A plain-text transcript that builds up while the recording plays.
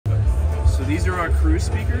these are our cruise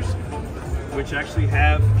speakers, which actually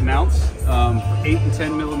have mounts, 8 and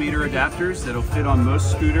 10 millimeter adapters that'll fit on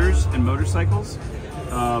most scooters and motorcycles.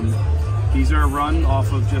 These are run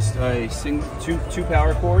off of just a two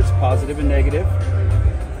power cords, positive and negative.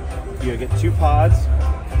 You get 2 pods,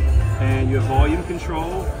 and you have volume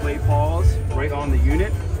control, play pause right on the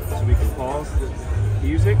unit, so we can pause the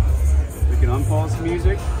music, we can unpause the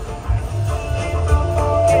music.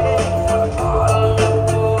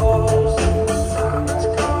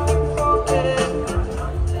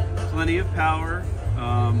 Plenty of power,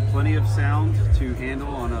 plenty of sound to handle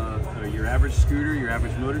on your average scooter, your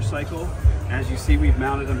average motorcycle. As you see, we've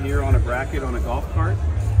mounted them here on a bracket on a golf cart.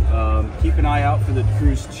 Keep an eye out for the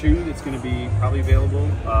Cruise 2 that's going to be probably available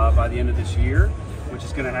by the end of this year, which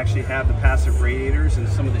is going to actually have the passive radiators and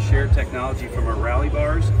some of the shared technology from our rally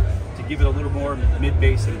bars to give it a little more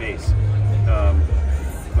mid-bass and bass.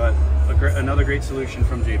 But another great solution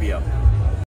from JBL.